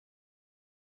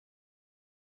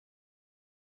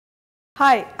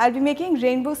Hi, I'll be making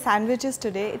rainbow sandwiches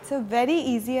today. It's a very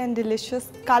easy and delicious,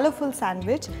 colorful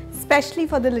sandwich, especially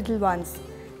for the little ones.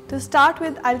 To start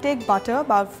with, I'll take butter,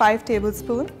 about 5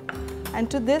 tablespoons,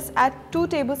 and to this add 2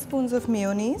 tablespoons of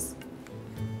mayonnaise,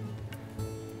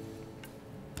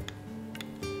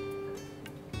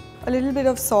 a little bit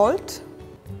of salt,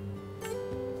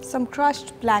 some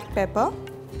crushed black pepper,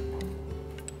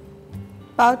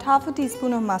 about half a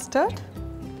teaspoon of mustard.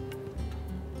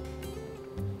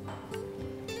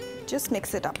 Just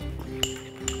mix it up.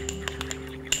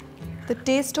 The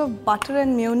taste of butter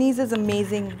and mayonnaise is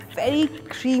amazing, very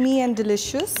creamy and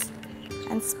delicious,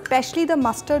 and especially the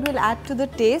mustard will add to the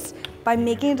taste by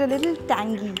making it a little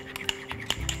tangy.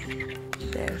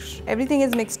 There, everything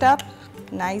is mixed up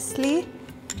nicely.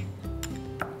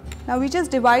 Now we just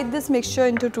divide this mixture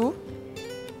into two.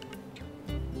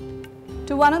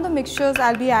 To one of the mixtures,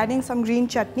 I'll be adding some green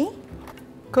chutney,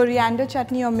 coriander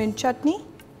chutney or mint chutney,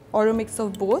 or a mix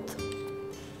of both.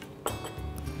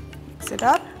 Mix it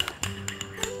up.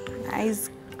 Nice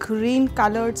green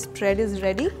colored spread is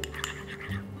ready.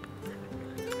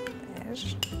 There.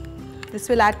 This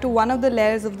will add to one of the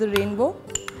layers of the rainbow.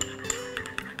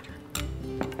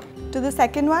 To the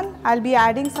second one, I'll be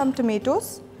adding some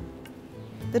tomatoes.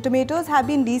 The tomatoes have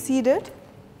been de-seeded.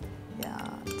 Yeah,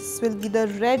 this will be the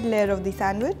red layer of the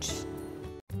sandwich.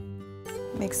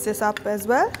 Mix this up as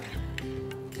well.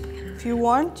 If you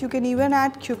want, you can even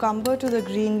add cucumber to the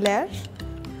green layer,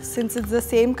 since it's the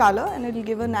same color and it will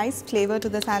give a nice flavor to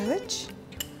the sandwich.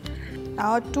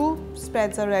 Now our two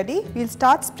spreads are ready. We'll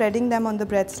start spreading them on the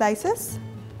bread slices.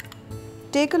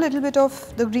 Take a little bit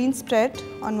of the green spread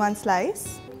on one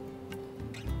slice.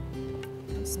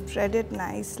 Spread it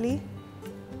nicely.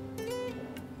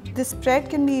 This spread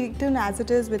can be eaten as it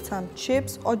is with some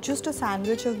chips or just a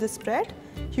sandwich of this spread.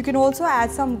 You can also add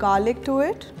some garlic to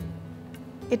it.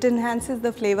 It enhances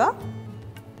the flavor.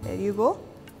 There you go.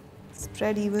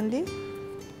 Spread evenly.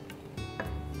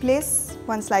 Place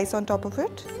one slice on top of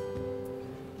it.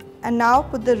 And now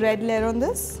put the red layer on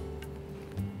this.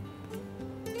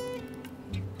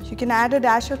 You can add a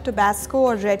dash of Tabasco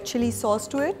or red chili sauce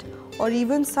to it, or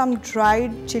even some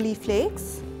dried chili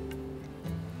flakes.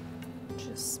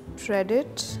 Just spread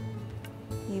it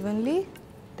evenly.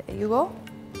 There you go.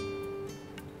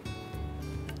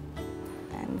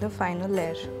 The final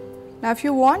layer. Now if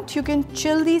you want, you can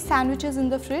chill these sandwiches in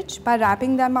the fridge by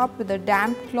wrapping them up with a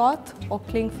damp cloth or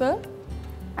cling film,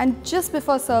 and just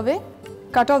before serving,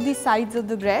 cut off the sides of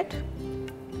the bread.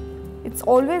 It's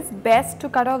always best to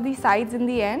cut off the sides in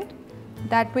the end,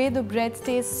 that way the bread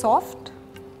stays soft.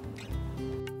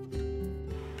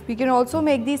 We can also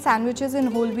make these sandwiches in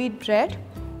whole wheat bread,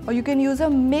 or you can use a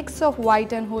mix of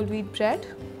white and whole wheat bread.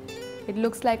 It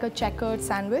looks like a checkered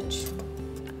sandwich.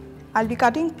 I'll be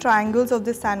cutting triangles of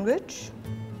this sandwich.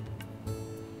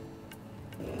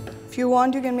 If you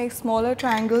want, you can make smaller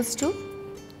triangles too.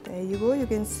 There you go, you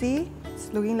can see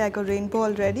it's looking like a rainbow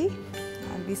already.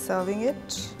 I'll be serving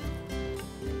it.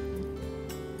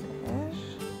 There.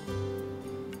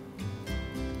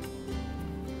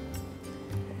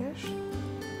 There.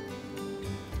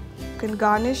 You can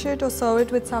garnish it or serve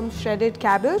it with some shredded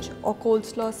cabbage or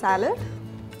coleslaw salad.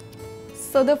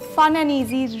 So the fun and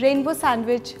easy rainbow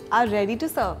sandwich are ready to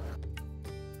serve.